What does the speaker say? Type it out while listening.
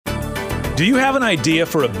Do you have an idea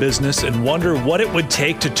for a business and wonder what it would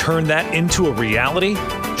take to turn that into a reality?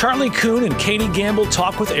 Charlie Koon and Katie Gambill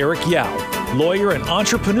talk with Eric Yow, lawyer and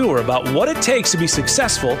entrepreneur, about what it takes to be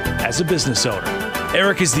successful as a business owner.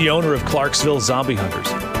 Eric is the owner of Clarksville Zombie Hunters,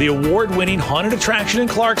 the award-winning haunted attraction in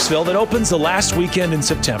Clarksville that opens the last weekend in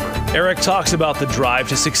September. Eric talks about the drive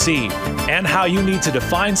to succeed and how you need to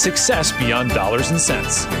define success beyond dollars and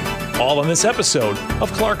cents. All in this episode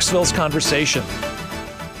of Clarksville's Conversation.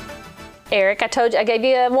 Eric, I gave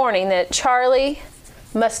you a warning that Charlie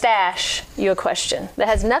must ask you a question that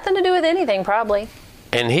has nothing to do with anything, probably.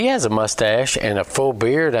 And he has a mustache and a full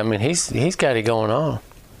beard. I mean, he's got it going on.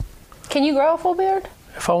 Can you grow a full beard?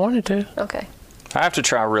 If I wanted to. Okay. I have to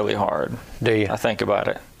try really hard. Do you? I think about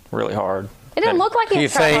it really hard. It didn't look like you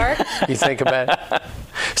tried hard. You think about it?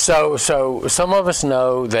 So some of us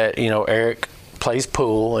know that, Eric plays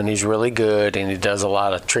pool and he's really good and he does a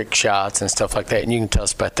lot of trick shots and stuff like that, and you can tell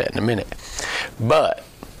us about that in a minute. But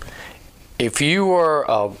if you were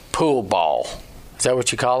a pool ball, is that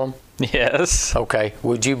what you call them? Yes. Okay.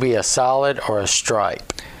 Would you be a solid or a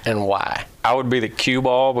stripe, and why? I would be the cue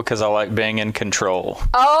ball because I like being in control.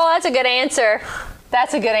 Oh, that's a good answer.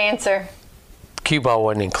 That's a good answer. Cue ball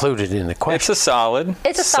wasn't included in the question. It's a solid.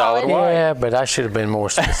 It's a solid. white. Yeah, but I should have been more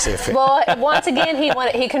specific. Well, once again,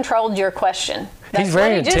 he controlled your question. That's He's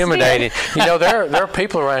very what he just intimidating. did. There are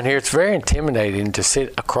people around here. It's very intimidating to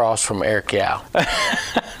sit across from Eric Yow.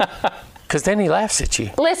 Because then he laughs at you.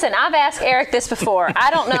 Listen, I've asked Eric this before. I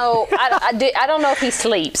don't know. I don't know if he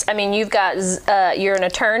sleeps. I mean, you're an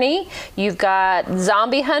attorney. You've got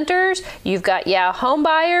zombie hunters. You've got Yow home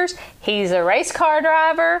buyers. He's a race car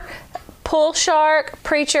driver, pool shark,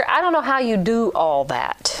 preacher. I don't know how you do all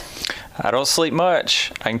that. I don't sleep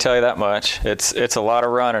much. I can tell you that much. It's a lot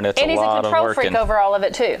of running. It's and a lot of working. And he's a control freak over all of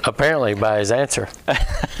it too. Apparently, by his answer.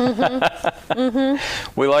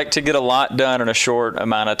 We like to get a lot done in a short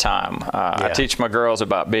amount of time. I teach my girls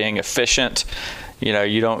about being efficient.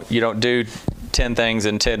 You don't do 10 things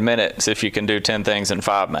in 10 minutes if you can do 10 things in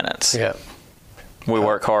 5 minutes. Yeah. We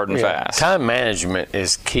work hard and fast. Time management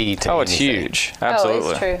is key to anything. It's huge. Absolutely.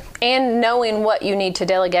 Oh, it's true. And knowing what you need to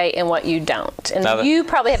delegate and what you don't. And you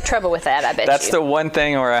probably have trouble with that, I bet That's the one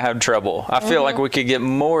thing where I have trouble. I feel like we could get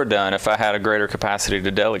more done if I had a greater capacity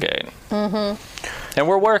to delegate. Mm-hmm. And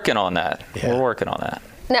we're working on that. Yeah. We're working on that.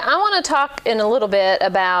 Now, I want to talk in a little bit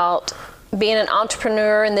about being an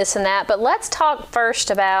entrepreneur and this and that, but let's talk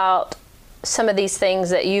first about some of these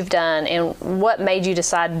things that you've done and what made you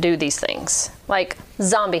decide to do these things, like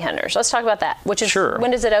Zombie Hunters. Let's talk about that. Which is sure. When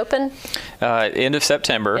does it open? End of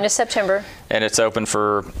September. End of September. And it's open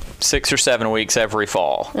for 6 or 7 weeks every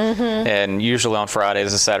fall. Mm-hmm. And usually on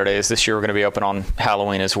Fridays and Saturdays. This year we're going to be open on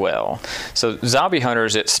Halloween as well. So Zombie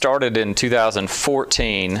Hunters, it started in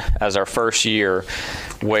 2014 as our first year,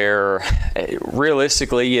 where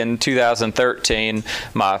realistically in 2013,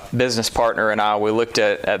 my business partner and I, we looked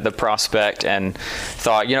at the prospect and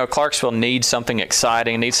thought, Clarksville needs something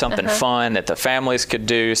exciting, needs something fun that the families could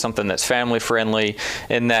do, something that's family friendly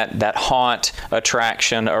in that haunt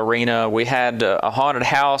attraction arena. We had a haunted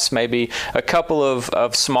house, maybe a couple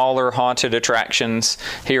of smaller haunted attractions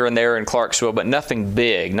here and there in Clarksville, but nothing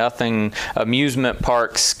big, nothing amusement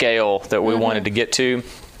park scale that we wanted to get to.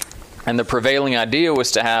 And the prevailing idea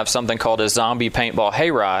was to have something called a zombie paintball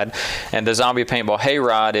hayride. And the zombie paintball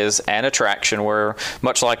hayride is an attraction where,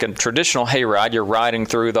 much like a traditional hayride, you're riding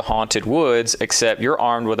through the haunted woods, except you're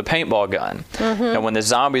armed with a paintball gun. Mm-hmm. And when the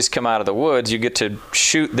zombies come out of the woods, you get to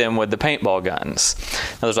shoot them with the paintball guns.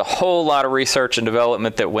 Now, there's a whole lot of research and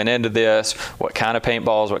development that went into this. What kind of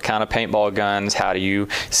paintballs, what kind of paintball guns, how do you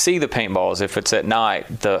see the paintballs if it's at night?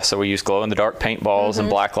 So we use glow-in-the-dark paintballs and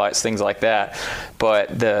black lights, things like that.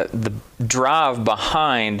 But the drive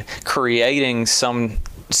behind creating some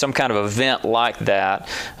kind of event like that,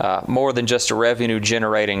 more than just a revenue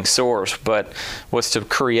generating source, but was to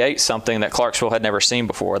create something that Clarksville had never seen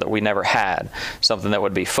before, that we never had, something that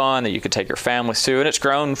would be fun, that you could take your families to, and it's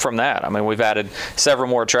grown from that. I mean, we've added several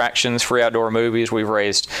more attractions, free outdoor movies, we've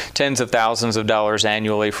raised tens of thousands of dollars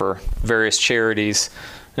annually for various charities.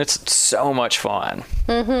 It's so much fun.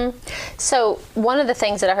 Mm-hmm. So one of the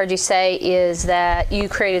things that I heard you say is that you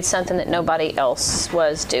created something that nobody else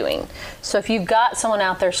was doing. So if you've got someone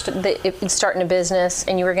out there starting a business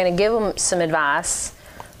and you were going to give them some advice,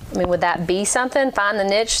 I mean, would that be something? Find the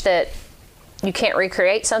niche that you can't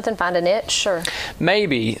recreate something, find a niche, or?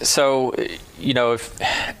 Maybe. So,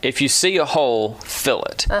 if you see a hole, fill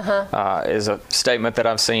it, is a statement that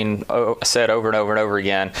I've seen said over and over and over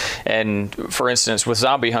again. And for instance, with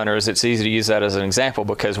Zombie Hunters, it's easy to use that as an example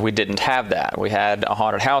because we didn't have that. We had a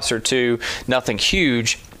haunted house or two, nothing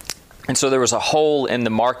huge. And so there was a hole in the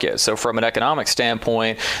market. So from an economic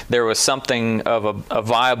standpoint, there was something of a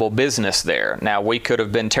viable business there. Now, we could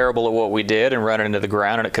have been terrible at what we did and run it into the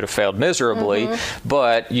ground, and it could have failed miserably.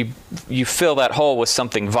 But you fill that hole with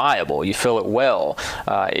something viable. You fill it well.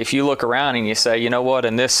 If you look around and you say, you know what,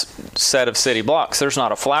 in this set of city blocks, there's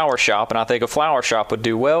not a flower shop, and I think a flower shop would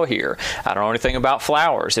do well here. I don't know anything about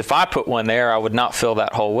flowers. If I put one there, I would not fill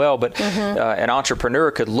that hole well. But an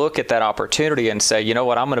entrepreneur could look at that opportunity and say, you know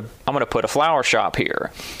what, I'm going to put a flower shop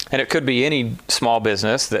here. And it could be any small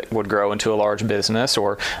business that would grow into a large business,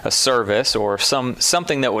 or a service, or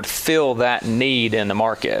something that would fill that need in the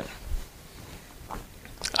market.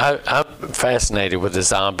 I'm fascinated with the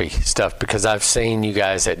zombie stuff because I've seen you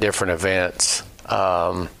guys at different events.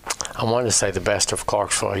 I wanted to say the Best of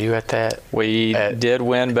Clarksville. Are you at that? We did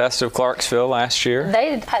win Best of Clarksville last year.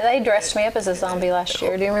 They dressed me up as a zombie last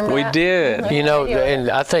year. Do you remember that? We did. You know, and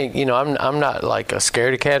I think, you know, I'm not like a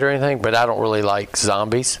scaredy cat or anything, but I don't really like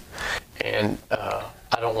zombies, and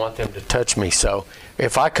I don't want them to touch me. So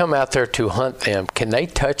if I come out there to hunt them, can they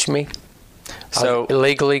touch me? So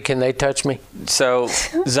illegally, can they touch me? So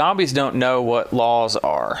zombies don't know what laws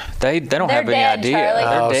are. They don't have any idea.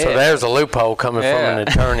 Charlie. So there's a loophole coming from an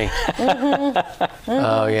attorney.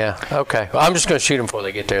 Oh yeah. Okay. Well, I'm just going to shoot them before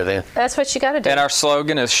they get there then. That's what you got to do. And our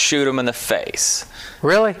slogan is "Shoot them in the face."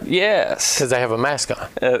 Really? Yes. Because they have a mask on.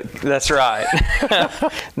 That's right.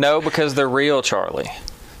 No, because they're real, Charlie.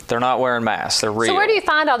 They're not wearing masks. They're real. So where do you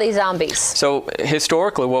find all these zombies? So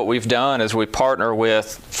historically, what we've done is we partner with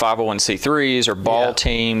 501c3s or ball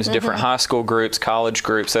teams, different high school groups, college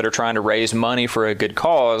groups that are trying to raise money for a good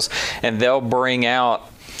cause, and they'll bring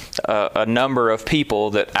out a number of people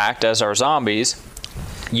that act as our zombies.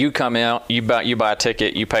 You come out, you buy a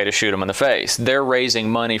ticket, you pay to shoot them in the face. They're raising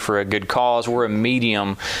money for a good cause. We're a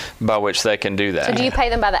medium by which they can do that. So do you pay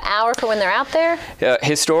them by the hour for when they're out there?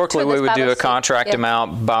 Historically, we would do a contract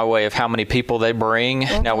amount by way of how many people they bring.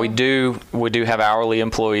 Now we do have hourly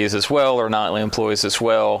employees as well, or nightly employees as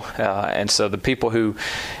well, and so the people who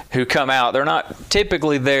come out, they're not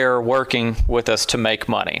typically there working with us to make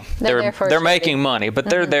money. They're making money, but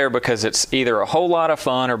they're there because it's either a whole lot of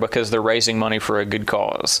fun or because they're raising money for a good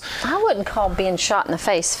cause. I wouldn't call being shot in the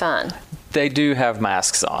face fun. They do have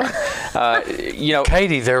masks on. You know,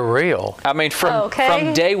 Katie, they're real. I mean, from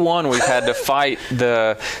day one, we've had to fight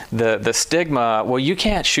the stigma. Well, you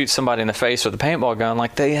can't shoot somebody in the face with a paintball gun.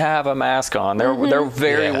 Like, they have a mask on. They're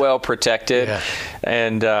very well protected,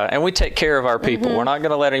 and we take care of our people. We're not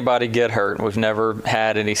going to let anybody get hurt. We've never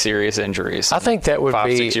had any serious injuries. I think that would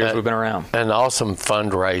be 5-6 years we've been around. An awesome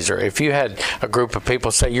fundraiser. If you had a group of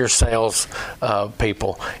people, say your sales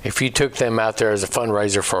people, if you took them out there as a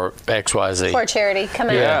fundraiser for XYZ. For charity,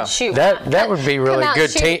 come out and shoot. That would be really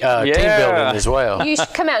good team building as well. You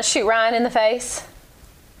should come out and shoot Ryan in the face.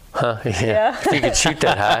 Huh? Yeah. If you could shoot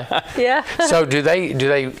that high. Yeah. So do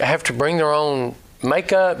they have to bring their own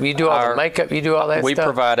makeup? You do all the makeup. You do all that stuff. We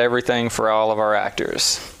provide everything for all of our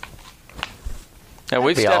actors. And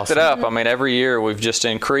we've stepped it up. I mean, every year we've just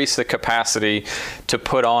increased the capacity to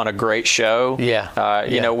put on a great show.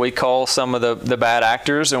 You know, we call some of the bad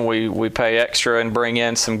actors, and we pay extra and bring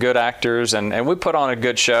in some good actors, and we put on a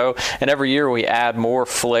good show. And every year we add more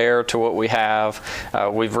flair to what we have.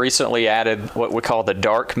 We've recently added what we call the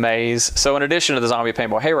dark maze. So in addition to the Zombie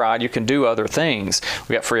Paintball Hayride, you can do other things.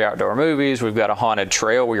 We got free outdoor movies. We've got a haunted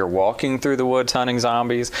trail where you're walking through the woods hunting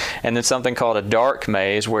zombies, and then something called a dark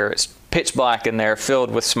maze where it's pitch black in there,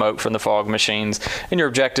 filled with smoke from the fog machines, and your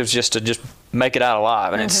objective is just to make it out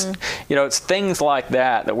alive. And it's, you know, it's things like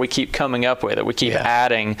that we keep coming up with, that we keep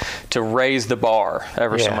adding to raise the bar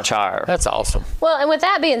ever so much higher. That's awesome. Well, and with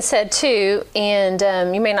that being said too,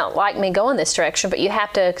 and you may not like me going this direction, but you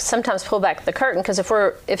have to sometimes pull back the curtain, because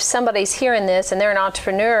if somebody's hearing this and they're an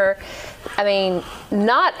entrepreneur, I mean,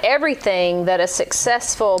 not everything that a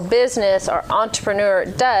successful business or entrepreneur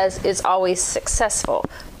does is always successful.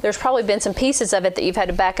 There's probably been some pieces of it that you've had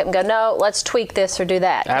to back up and go, no, let's tweak this or do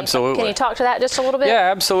that. Absolutely. Can you talk to that just a little bit?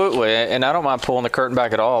 Yeah, absolutely. And I don't mind pulling the curtain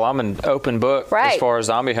back at all. I'm an open book as far as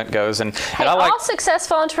zombie hunt goes. And I like, all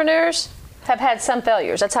successful entrepreneurs have had some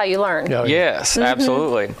failures. That's how you learn. Yes,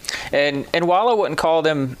 absolutely. And while I wouldn't call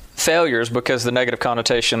them failures because the negative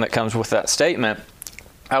connotation that comes with that statement,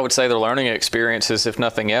 I would say they're learning experiences, if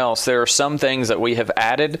nothing else. There are some things that we have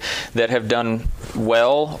added that have done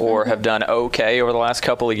well or have done okay over the last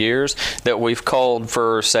couple of years that we've culled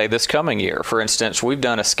for, say, this coming year. For instance, we've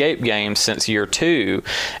done escape games since year 2,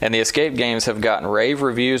 and the escape games have gotten rave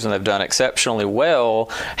reviews and they've done exceptionally well.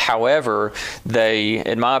 However, they,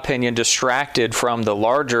 in my opinion, distracted from the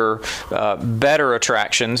larger, better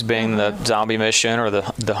attractions, being the Zombie Mission or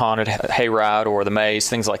the Haunted Hayride or the Maze,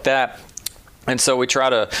 things like that. And so we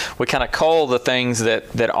kind of cull the things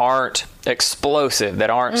that aren't explosive,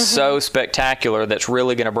 that aren't so spectacular, that's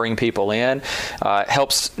really going to bring people in.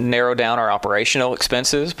 Helps narrow down our operational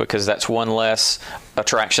expenses, because that's one less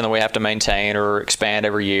attraction that we have to maintain or expand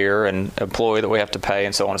every year, and employee that we have to pay,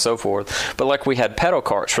 and so on and so forth. But like we had pedal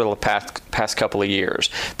carts for the past couple of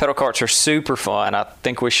years. Pedal carts are super fun. I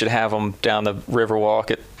think we should have them down the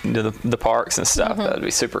Riverwalk at the parks and stuff. That'd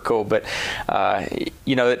be super cool. But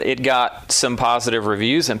it got some positive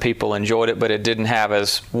reviews and people enjoyed it, but it didn't have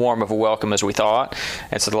as warm of a welcome as we thought.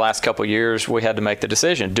 And so the last couple of years we had to make the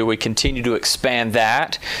decision: do we continue to expand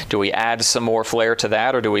that? Do we add some more flair to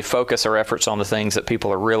that, or do we focus our efforts on the things that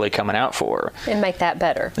people are really coming out for and make that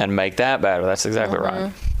better? That's exactly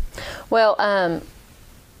right. Well,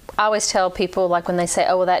 I always tell people, like when they say,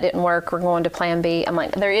 oh, well, that didn't work, we're going to plan B. I'm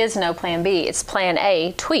like, there is no plan B. It's plan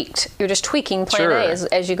A tweaked. You're just tweaking plan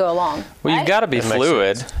A as you go along. Well, you've got to be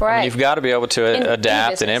fluid. Right. I mean, you've got to be able to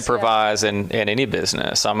adapt and improvise in any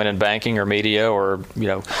business. I mean, in banking or media or,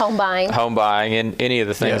 home buying, in any of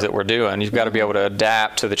the things that we're doing, you've got to be able to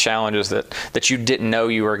adapt to the challenges that you didn't know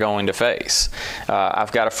you were going to face.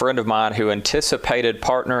 I've got a friend of mine who anticipated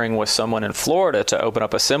partnering with someone in Florida to open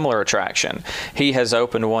up a similar attraction. He has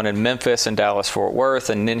opened one in Memphis and Dallas-Fort Worth,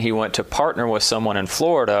 and then he went to partner with someone in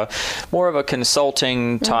Florida, more of a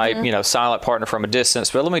consulting type, silent partner from a distance,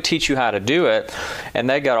 but let me teach you how to do it. And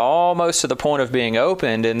they got almost to the point of being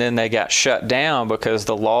opened, and then they got shut down because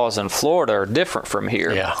the laws in Florida are different from here.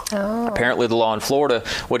 Apparently the law in Florida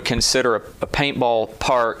would consider a paintball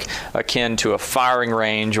park akin to a firing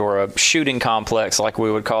range or a shooting complex, like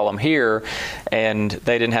we would call them here, and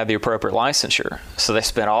they didn't have the appropriate licensure. So they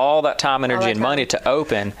spent all that time, energy, and money to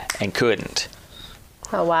open and couldn't.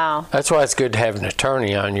 Oh, wow. That's why it's good to have an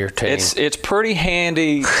attorney on your team. It's pretty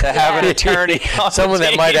handy to have an attorney on someone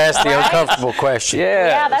that might ask the uncomfortable question.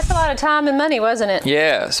 Yeah, that's a lot of time and money, wasn't it?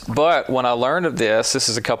 Yes, but when I learned of this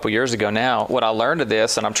is a couple years ago now, when I learned of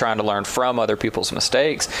this, and I'm trying to learn from other people's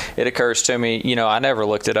mistakes, it occurs to me, I never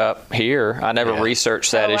looked it up here. I never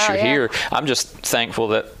researched that issue here. I'm just thankful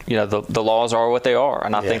that, the laws are what they are,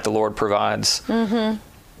 and I think the Lord provides.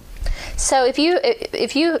 So if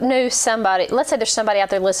you knew somebody, let's say there's somebody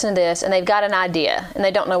out there listening to this and they've got an idea and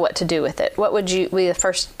they don't know what to do with it, what would be the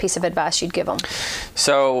first piece of advice you'd give them?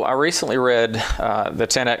 So I recently read the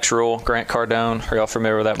 10X Rule, Grant Cardone. Are y'all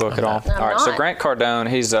familiar with that book at all? I'm all right. not. So Grant Cardone,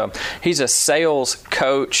 he's a sales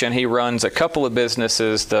coach, and he runs a couple of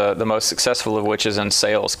businesses, the most successful of which is in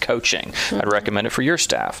sales coaching. I'd recommend it for your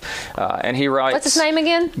staff. And he writes. What's his name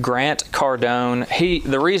again? Grant Cardone.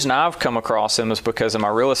 The reason I've come across him is because of my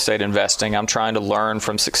real estate investing. I'm trying to learn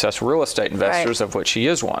from successful real estate investors, of which he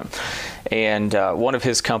is one. And one of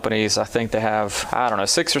his companies, I think they have, $600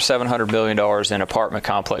 or $700 million in apartment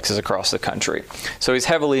complexes across the country. So he's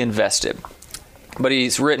heavily invested. But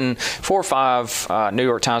he's written 4 or 5 New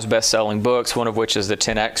York Times best-selling books, one of which is the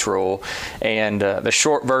 10X Rule. And the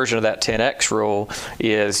short version of that 10X Rule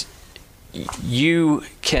is you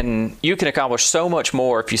can accomplish so much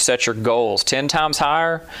more if you set your goals 10 times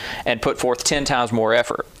higher and put forth 10 times more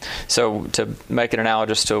effort. So to make it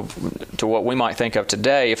analogous to what we might think of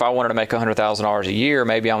today, if I wanted to make $100,000 a year,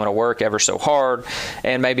 maybe I'm going to work ever so hard,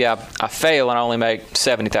 and maybe I fail and I only make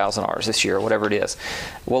 $70,000 this year, or whatever it is.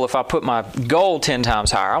 Well, if I put my goal 10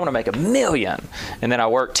 times higher, I want to make $1 million, and then I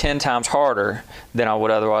work 10 times harder than I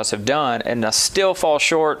would otherwise have done, and I still fall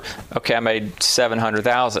short. Okay, I made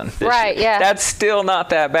 $700,000 this year. Yeah. That's still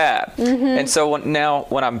not that bad. And so when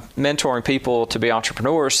I'm mentoring people to be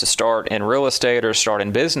entrepreneurs, to start in real estate or start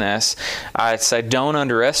in business, I say don't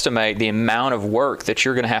underestimate the amount of work that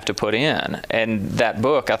you're going to have to put in. And that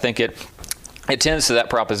book, I think it tends to that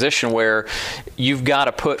proposition where you've got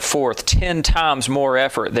to put forth 10 times more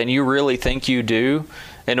effort than you really think you do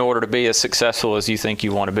in order to be as successful as you think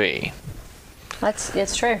you want to be.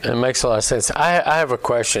 It's true. It makes a lot of sense. I have a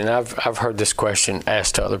question. I've heard this question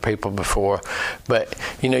asked to other people before, but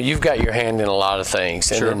you've got your hand in a lot of things.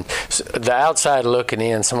 Sure. And then the outside looking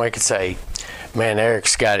in, somebody could say, "Man,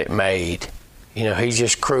 Eric's got it made. He's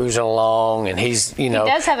just cruising along, and he's He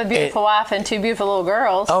does have a beautiful wife and 2 beautiful little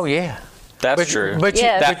girls. Oh yeah. That's true. But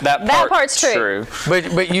Yeah, that part's true.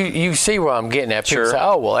 But you see where I'm getting at. People say,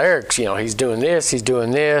 oh, well, Eric's, he's doing this, he's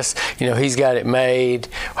got it made.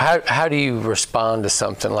 How do you respond to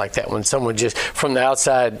something like that when someone just from the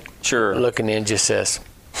outside looking in just says,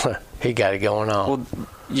 he got it going on? Well,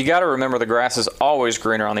 you got to remember the grass is always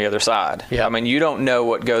greener on the other side. Yep. I mean, you don't know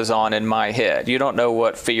what goes on in my head. You don't know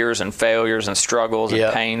what fears and failures and struggles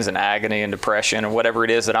and pains and agony and depression and whatever it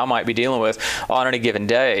is that I might be dealing with on any given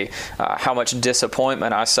day. How much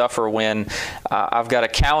disappointment I suffer when I've got a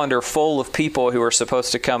calendar full of people who are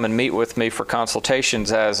supposed to come and meet with me for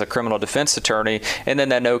consultations as a criminal defense attorney, and then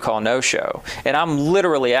that no-call, no-show. And I'm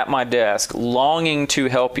literally at my desk longing to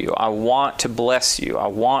help you. I want to bless you. I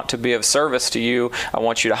want to be of service to you. I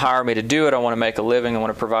want you to hire me to do it. I want to make a living. I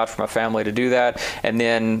want to provide for my family to do that. And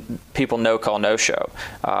then people no-call, no-show.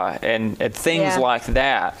 And things like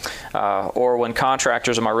that. Or when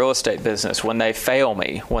contractors in my real estate business, when they fail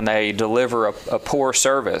me, when they deliver a poor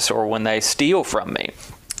service, or when they steal from me.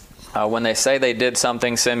 When they say they did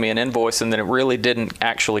something, send me an invoice, and then it really didn't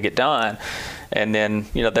actually get done. And then,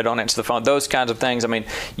 they don't answer the phone. Those kinds of things. I mean,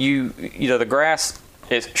 the grass,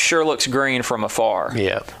 it sure looks green from afar.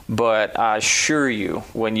 Yeah. But I assure you,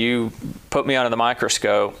 when you put me under the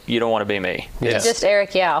microscope, you don't want to be me. Yeah. Just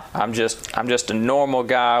Eric Yow. I'm just a normal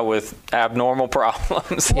guy with abnormal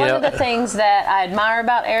problems. One of the things that I admire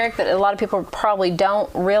about Eric that a lot of people probably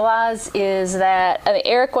don't realize is that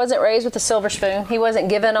Eric wasn't raised with a silver spoon. He wasn't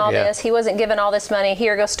given all this. He wasn't given all this money.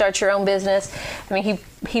 Here, go start your own business. I mean,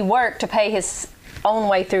 he worked to pay his own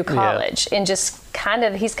way through college and just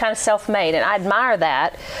he's kind of self-made, and I admire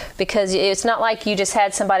that because it's not like you just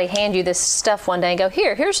had somebody hand you this stuff one day and go,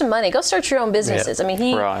 here's some money, go start your own businesses. I mean,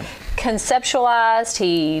 he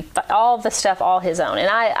conceptualized, all the stuff all his own, and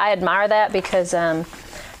I admire that because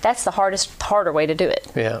that's the harder way to do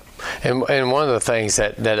it. Yeah, and one of the things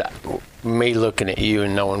that me looking at you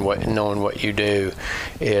and knowing what you do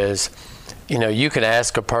is, you can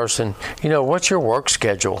ask a person, what's your work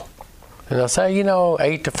schedule? And they'll say,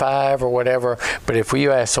 8 to 5 or whatever. But if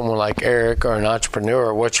you ask someone like Eric or an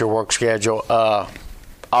entrepreneur, what's your work schedule?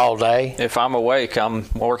 All day. If I'm awake, I'm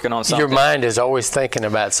working on something. Your mind is always thinking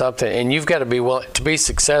about something. And you've got to be willing to be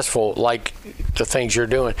successful, like the things you're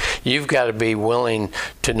doing. You've got to be willing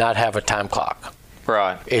to not have a time clock.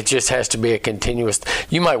 Right. It just has to be a continuous.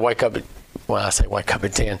 You might wake up I say wake up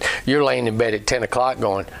at 10. You're laying in bed at 10 o'clock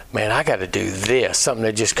going, man, I got to do this. Something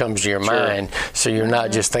that just comes to your mind. So you're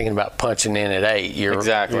not just thinking about punching in at 8. You're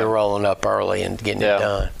rolling up early and getting it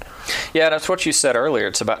done. Yeah, that's what you said earlier.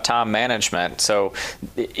 It's about time management. So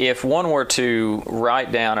if one were to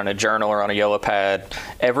write down in a journal or on a yellow pad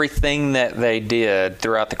everything that they did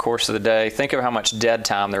throughout the course of the day, think of how much dead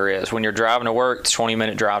time there is. When you're driving to work, it's a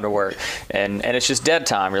 20-minute drive to work. And it's just dead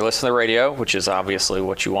time. You're listening to the radio, which is obviously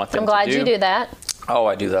what you want them to do. I'm glad you do that. Oh,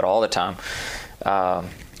 I do that all the time.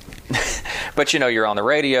 But you're on the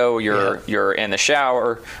radio, you're in the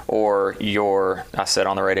shower, or I said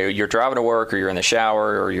on the radio, you're driving to work, or you're in the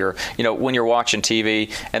shower, or you're when you're watching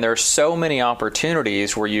TV, and there are so many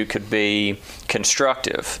opportunities where you could be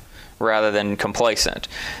constructive rather than complacent.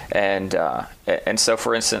 And so,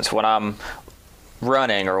 for instance, when I'm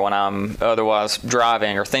running or when I'm otherwise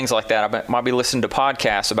driving or things like that, I might be listening to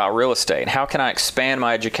podcasts about real estate. How can I expand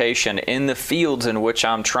my education in the fields in which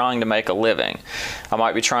I'm trying to make a living? I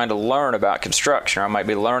might be trying to learn about construction, or I might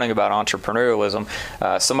be learning about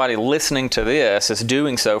entrepreneurialism. Somebody listening to this is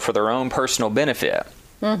doing so for their own personal benefit.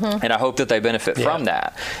 Mm-hmm. And I hope that they benefit from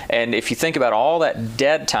that. And if you think about all that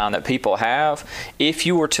dead time that people have, if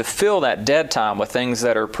you were to fill that dead time with things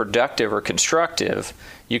that are productive or constructive,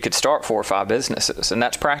 you could start 4 or 5 businesses. And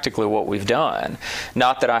that's practically what we've done.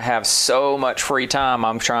 Not that I have so much free time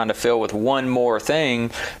I'm trying to fill with one more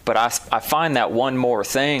thing, but I find that one more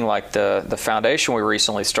thing, like the foundation we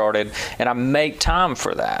recently started, and I make time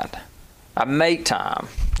for that. I make time.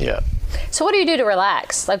 Yeah. So what do you do to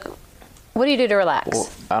relax? What do you do to relax? Well,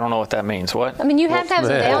 I don't know what that means. What? I mean, you have to have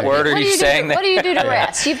some downtime. What word are you saying? What do you do to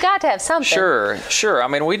rest? You've got to have something. Sure. I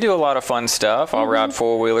mean, we do a lot of fun stuff. I'll ride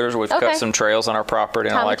 4-wheelers. We've cut some trails on our property,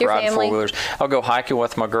 and I like riding 4-wheelers. I'll go hiking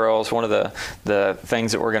with my girls. One of the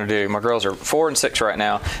things that we're going to do, my girls are 4 and 6 right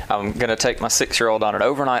now. I'm going to take my 6-year-old on an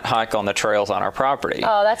overnight hike on the trails on our property.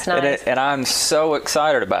 Oh, that's nice. And I'm so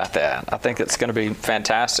excited about that. I think it's going to be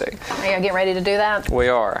fantastic. Are you getting ready to do that? We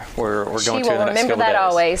are. We're going to the next couple days. She will remember that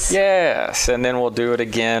always. Yes, and then we'll do it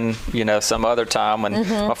again, some other time when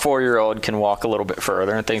my 4-year-old can walk a little bit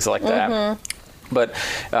further and things like that. But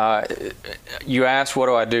you asked what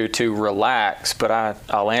do I do to relax, but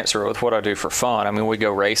I'll answer it with what I do for fun. I mean, we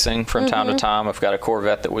go racing from time to time. I've got a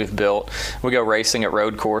Corvette that we've built. We go racing at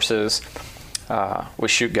road courses. We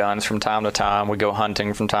shoot guns from time to time. We go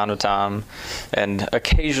hunting from time to time. And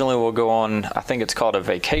occasionally we'll go on, I think it's called a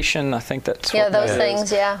vacation. I think that's what those that things,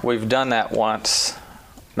 is. yeah. We've done that once.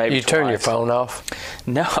 Maybe you turn your phone off?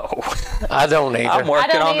 No. I don't either. I'm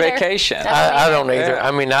working on either. vacation. I don't either. Yeah.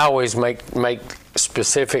 I mean, I always make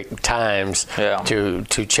specific times to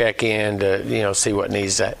check in to see what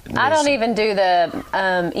needs that. I don't even do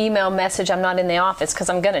the email message. I'm not in the office because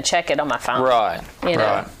I'm going to check it on my phone. Right. You know?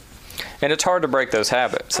 Right. And it's hard to break those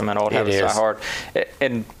habits. I mean, old habits are hard.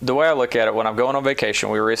 And the way I look at it, when I'm going on vacation,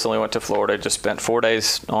 we recently went to Florida, just spent 4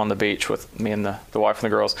 days on the beach with me and the wife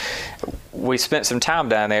and the girls. We spent some time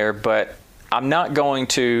down there, but I'm not going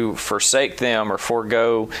to forsake them or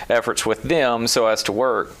forego efforts with them so as to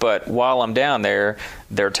work. But while I'm down there,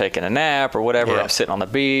 they're taking a nap or whatever. I'm sitting on the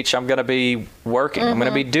beach. I'm going to be working. I'm going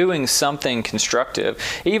to be doing something constructive,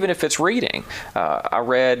 even if it's reading. I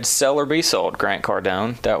read Sell or Be Sold, Grant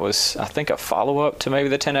Cardone. That was, I think, a follow-up to maybe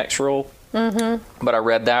the 10X Rule. But I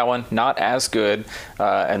read that one. Not as good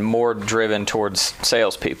and more driven towards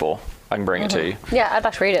salespeople. I can bring it to you. Yeah, I'd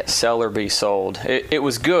like to read it. Sell or Be Sold. It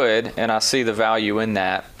was good, and I see the value in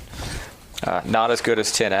that. Not as good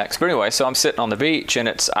as 10X. But anyway, so I'm sitting on the beach,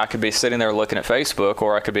 and I could be sitting there looking at Facebook,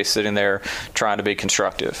 or I could be sitting there trying to be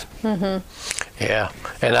constructive. Yeah,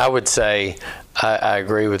 and I would say I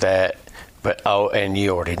agree with that. But and you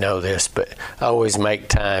already know this, but I always make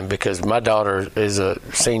time because my daughter is a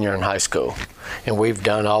senior in high school, and we've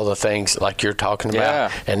done all the things like you're talking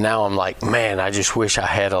about. Yeah. And now I'm like, man, I just wish I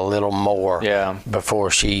had a little more before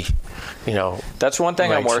she, That's one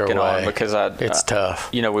thing I'm working on because it's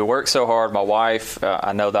tough. We work so hard. My wife,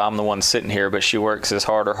 I know that I'm the one sitting here, but she works as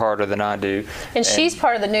harder than I do. And she's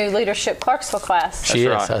part of the new Leadership Clarksville class. She is.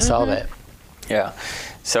 Right. I saw that. Yeah.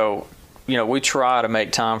 So, we try to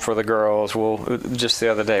make time for the girls. Just the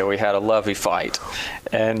other day, we had a lovey fight.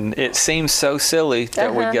 And it seems so silly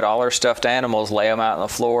that we get all our stuffed animals, lay them out on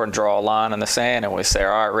the floor, and draw a line in the sand, and we say, all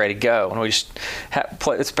right, ready, go. And we just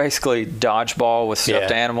play. It's basically dodgeball with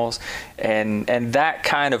stuffed animals. And that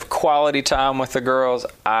kind of quality time with the girls,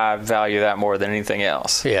 I value that more than anything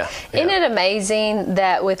else. Yeah. Isn't it amazing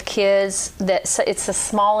that with kids, that it's the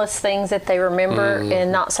smallest things that they remember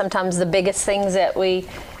and not sometimes the biggest things that we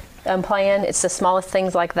plan? It's the smallest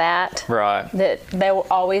things like that. Right. That they will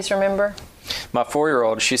always remember. My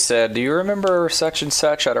 4-year-old, she said, do you remember such and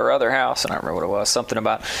such at our other house? And I don't remember what it was, something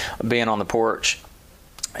about being on the porch.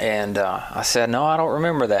 And I said, no, I don't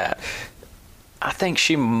remember that. I think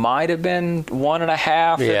she might have been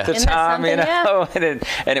 1.5 at the time,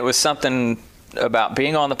 and it was something about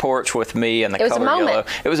being on the porch with me and the color yellow.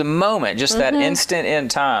 It was a moment, just that instant in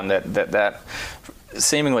time that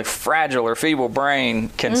seemingly fragile or feeble brain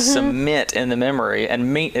can cement in the memory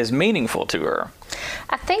and is meaningful to her.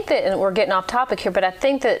 I think that, and we're getting off topic here, but I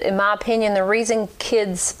think that, in my opinion, the reason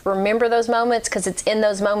kids remember those moments because it's in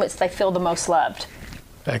those moments they feel the most loved.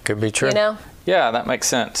 That could be true. Yeah, that makes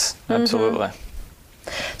sense. Absolutely.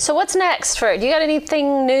 So what's next for you? Got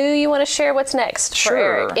anything new you want to share? What's next for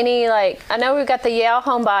Eric? I know we've got the Yow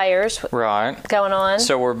home buyers going on.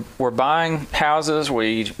 So we're buying houses.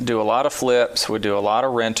 We do a lot of flips. We do a lot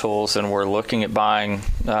of rentals, and we're looking at buying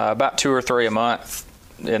about 2 or 3 a month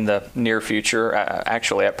in the near future,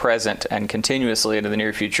 actually at present and continuously into the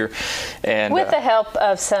near future. And with the help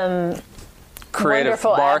of some creative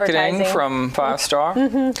marketing from 5 Star.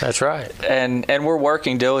 That's right. And we're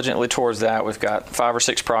working diligently towards that. We've got 5 or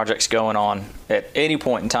 6 projects going on at any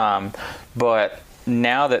point in time. But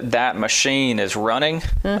now that machine is running,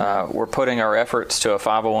 we're putting our efforts to a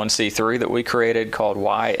 501c3 that we created called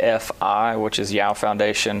YFI, which is Yow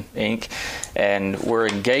Foundation, Inc. And we're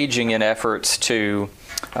engaging in efforts to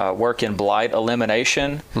work in blight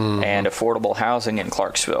elimination and affordable housing in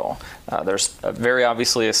Clarksville. There's very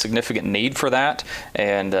obviously a significant need for that,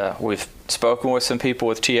 and we've spoken with some people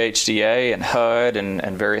with THDA and HUD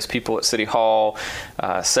and various people at City Hall,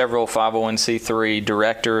 several 501c3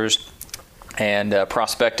 directors, and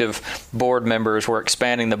prospective board members. We're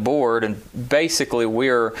expanding the board, and basically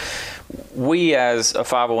we as a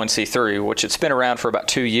 501c3, which it's been around for about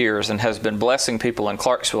 2 years and has been blessing people in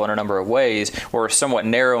Clarksville in a number of ways, we're somewhat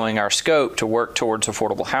narrowing our scope to work towards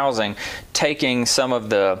affordable housing, taking some of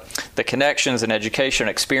the connections and education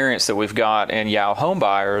experience that we've got in Yow home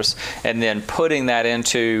buyers and then putting that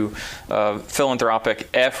into a philanthropic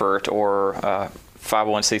effort or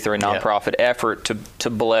 501c3 nonprofit effort to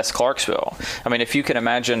bless Clarksville. I mean, if you can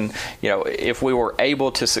imagine, if we were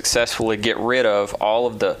able to successfully get rid of all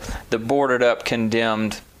of the boarded up,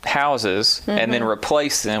 condemned houses and then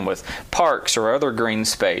replace them with parks or other green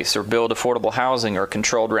space or build affordable housing or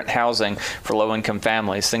controlled rent housing for low-income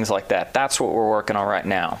families, things like that. That's what we're working on right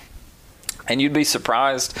now. And you'd be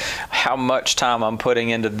surprised how much time I'm putting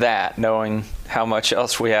into that, knowing how much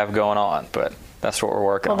else we have going on. But that's what we're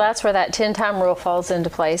working on. Well, that's where that 10-time rule falls into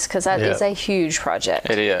place, because that is a huge project.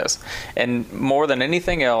 It is. And more than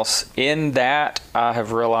anything else, in that, I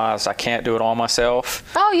have realized I can't do it all myself.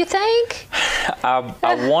 Oh, you think?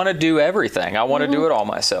 I want to do everything. I want to do it all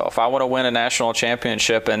myself. I want to win a national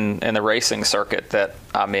championship in the racing circuit that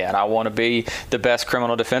I'm in. I want to be the best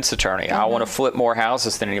criminal defense attorney. I want to flip more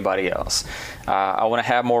houses than anybody else. I want to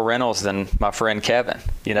have more rentals than my friend Kevin,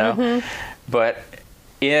 you know? But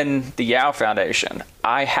in the Yow Foundation,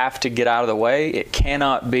 I have to get out of the way. It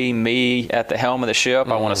cannot be me at the helm of the ship.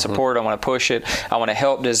 I want to support it. I want to push it. I want to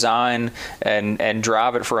help design and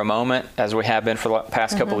drive it for a moment, as we have been for the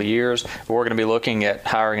past couple of years. We're going to be looking at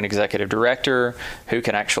hiring an executive director who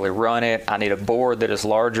can actually run it. I need a board that is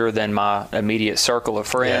larger than my immediate circle of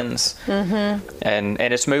friends. And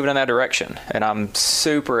it's moving in that direction. And I'm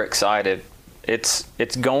super excited.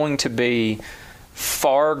 It's going to be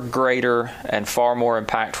far greater and far more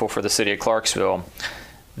impactful for the city of Clarksville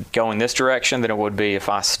going this direction than it would be if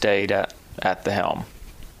I stayed at the helm.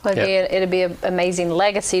 Well, it'd be an amazing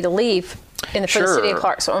legacy to leave for the city of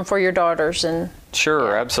Clarksville and for your daughters. And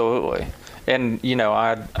absolutely. And, you know,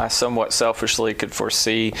 I somewhat selfishly could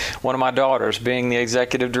foresee one of my daughters being the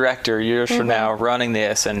executive director years from now, running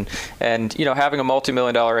this, and you know, having a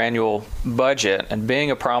multi-million-dollar annual budget and being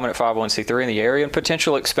a prominent 501c3 in the area, and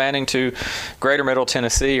potentially expanding to greater Middle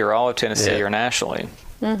Tennessee or all of Tennessee or nationally.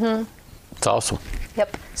 It's awesome.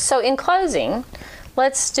 Yep. So in closing,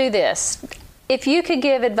 let's do this. If you could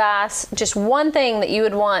give advice, just one thing that you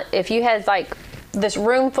would want, if you had like this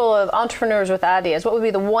room full of entrepreneurs with ideas, what would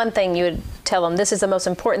be the one thing you would tell them, this is the most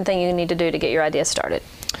important thing you need to do to get your idea started?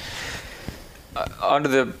 Under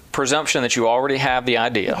the presumption that you already have the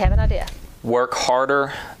idea. You have an idea. Work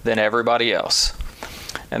harder than everybody else.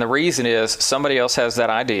 And the reason is somebody else has that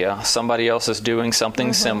idea, somebody else is doing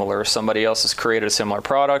something similar, somebody else has created a similar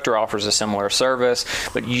product or offers a similar service,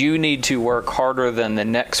 but you need to work harder than the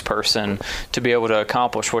next person to be able to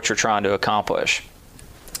accomplish what you're trying to accomplish.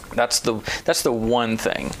 That's the one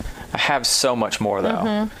thing. I have so much more,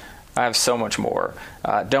 though. I have so much more.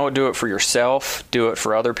 Don't do it for yourself. Do it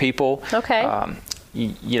for other people. Okay.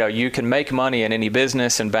 You know, you can make money in any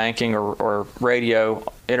business, in banking or radio,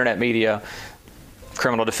 internet media,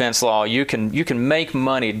 criminal defense law. You can make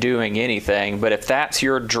money doing anything, but if that's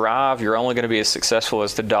your drive, you're only going to be as successful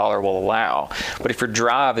as the dollar will allow. But if your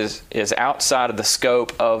drive is outside of the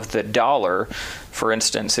scope of the dollar, for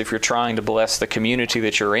instance, if you're trying to bless the community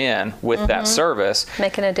that you're in with that service,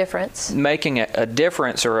 making a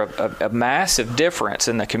difference, or a massive difference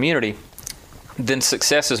in the community, then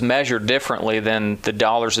success is measured differently than the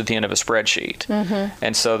dollars at the end of a spreadsheet.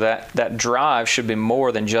 And so that drive should be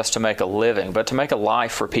more than just to make a living, but to make a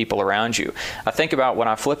life for people around you. I think about when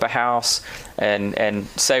I flip a house and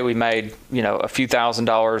say we made, you know, a few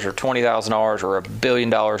 $1,000s or $20,000 or $1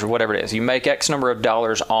 billion or whatever it is. You make X number of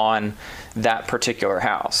dollars on that particular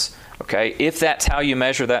house. Okay, if that's how you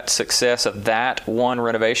measure that success of that one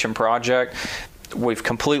renovation project, we've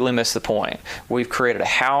completely missed the point. We've created a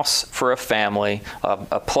house for a family,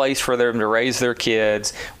 a place for them to raise their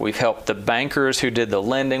kids. We've helped the bankers who did the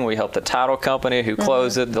lending. We helped the title company who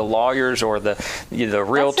closed it, the lawyers or the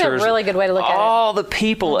realtors. That's a really good way to look at it. All the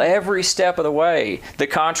people, every step of the way. The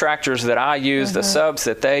contractors that I use, the subs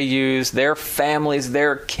that they use, their families,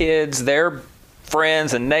 their kids, their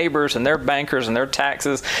friends and neighbors and their bankers and their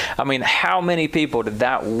taxes. I mean, how many people did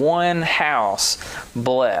that one house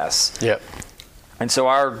bless? Yep. And so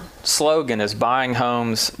our slogan is buying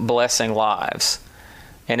homes, blessing lives.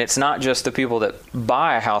 And it's not just the people that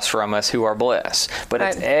buy a house from us who are blessed, but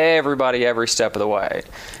it's everybody every step of the way.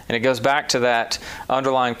 And it goes back to that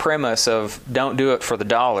underlying premise of don't do it for the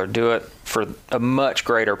dollar, do it for a much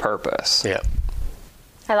greater purpose. Yeah.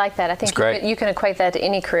 I like that. I think you can equate that to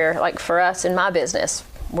any career. Like for us in my business,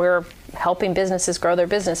 we're helping businesses grow their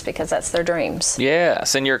business because that's their dreams.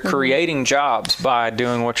 Yes, and you're creating jobs by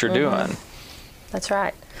doing what you're doing. That's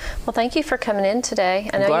right. Well, thank you for coming in today.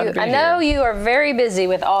 I here. know you are very busy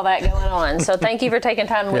with all that going on, so thank you for taking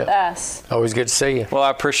time with us. Always good to see you. Well,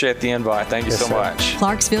 I appreciate the invite. Thank you so much.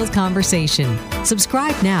 Clarksville's Conversation.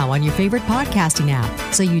 Subscribe now on your favorite podcasting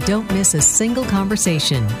app so you don't miss a single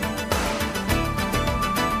conversation.